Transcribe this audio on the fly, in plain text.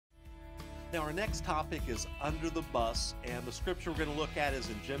Now, our next topic is under the bus, and the scripture we're going to look at is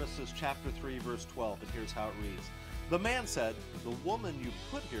in Genesis chapter 3, verse 12, and here's how it reads. The man said, "The woman you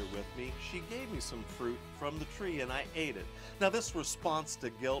put here with me, she gave me some fruit from the tree, and I ate it." Now, this response to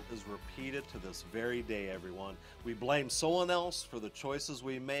guilt is repeated to this very day, everyone. We blame someone else for the choices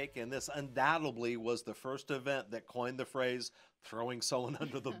we make, and this undoubtedly was the first event that coined the phrase, throwing someone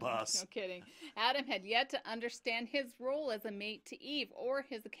under the bus. No kidding. Adam had yet to understand his role as a mate to Eve or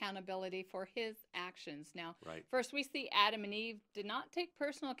his accountability for his actions. Now, Right. first we see Adam and Eve did not take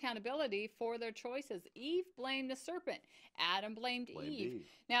personal accountability for their choices. Eve blamed the serpent. Adam blamed Eve.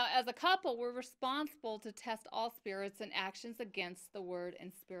 Now, as a couple, we're responsible to test all spirits and actions against the word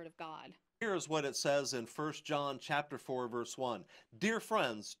and spirit of God. Here's what it says in 1 John chapter 4, verse 1. Dear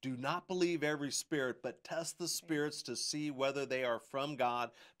friends, do not believe every spirit, but test the spirits to see whether they are from God,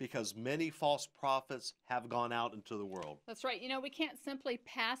 because many false prophets have gone out into the world. That's right. You know, we can't simply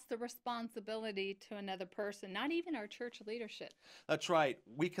pass the responsibility to another person, not even our church leadership. That's right.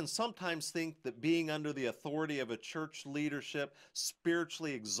 We can sometimes think that being under the authority of a church leadership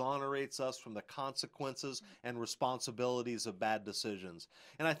spiritually exonerates us from the consequences and responsibilities of bad decisions.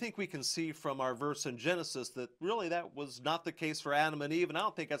 And I think we can see from our verse in Genesis that really that was not the case for Adam and Eve, and I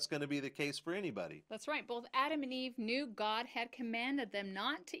don't think that's going to be the case for anybody. That's right. Both Adam and Eve knew God had commanded them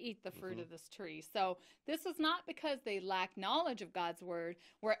not to eat the fruit of this tree. So this was not because they lacked knowledge of God's word.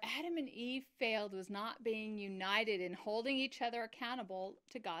 Where Adam and Eve failed was not being united in holding each other accountable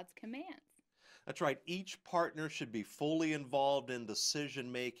to God's commands. That's right. Each partner should be fully involved in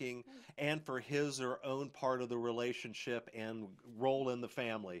decision making and for his or own part of the relationship and role in the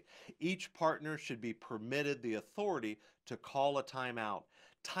family. Each partner should be permitted the authority to call a timeout.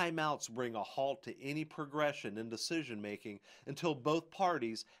 Timeouts bring a halt to any progression in decision making until both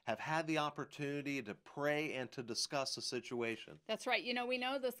parties have had the opportunity to pray and to discuss the situation. That's right. You know, we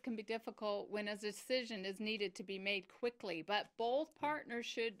know this can be difficult when a decision is needed to be made quickly, but both partners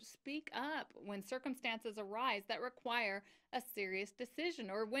should speak up when circumstances arise that require a serious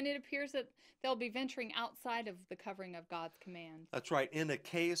decision or when it appears that they'll be venturing outside of the covering of God's commands. That's right. In a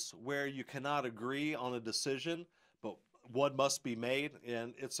case where you cannot agree on a decision, but one must be made,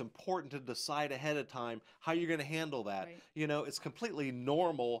 and it's important to decide ahead of time how you're going to handle that. Right. You know, it's completely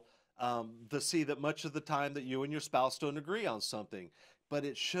normal to see that much of the time that you and your spouse don't agree on something, but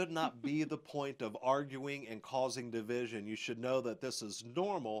it should not be the point of arguing and causing division. You should know that this is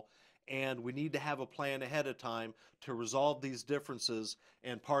normal, and we need to have a plan ahead of time to resolve these differences,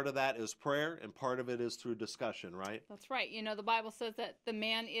 and part of that is prayer, and part of it is through discussion, right? That's right. You know, the Bible says that the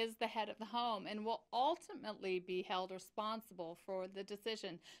man is the head of the home and will ultimately be held responsible for the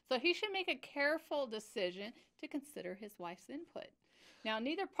decision. So he should make a careful decision to consider his wife's input. Now,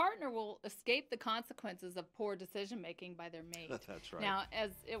 neither partner will escape the consequences of poor decision making by their mate. That's right. Now,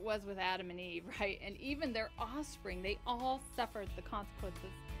 as it was with Adam and Eve, right? And even their offspring, they all suffered the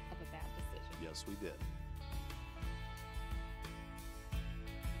consequences of a bad decision. Yes, we did.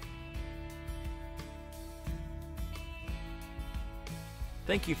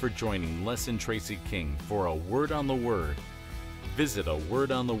 Thank you for joining Les and Tracy King for A Word on the Word. Visit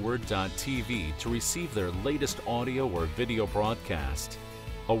awordontheword.tv to receive their latest audio or video broadcast.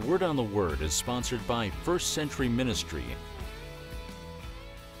 A Word on the Word is sponsored by First Century Ministry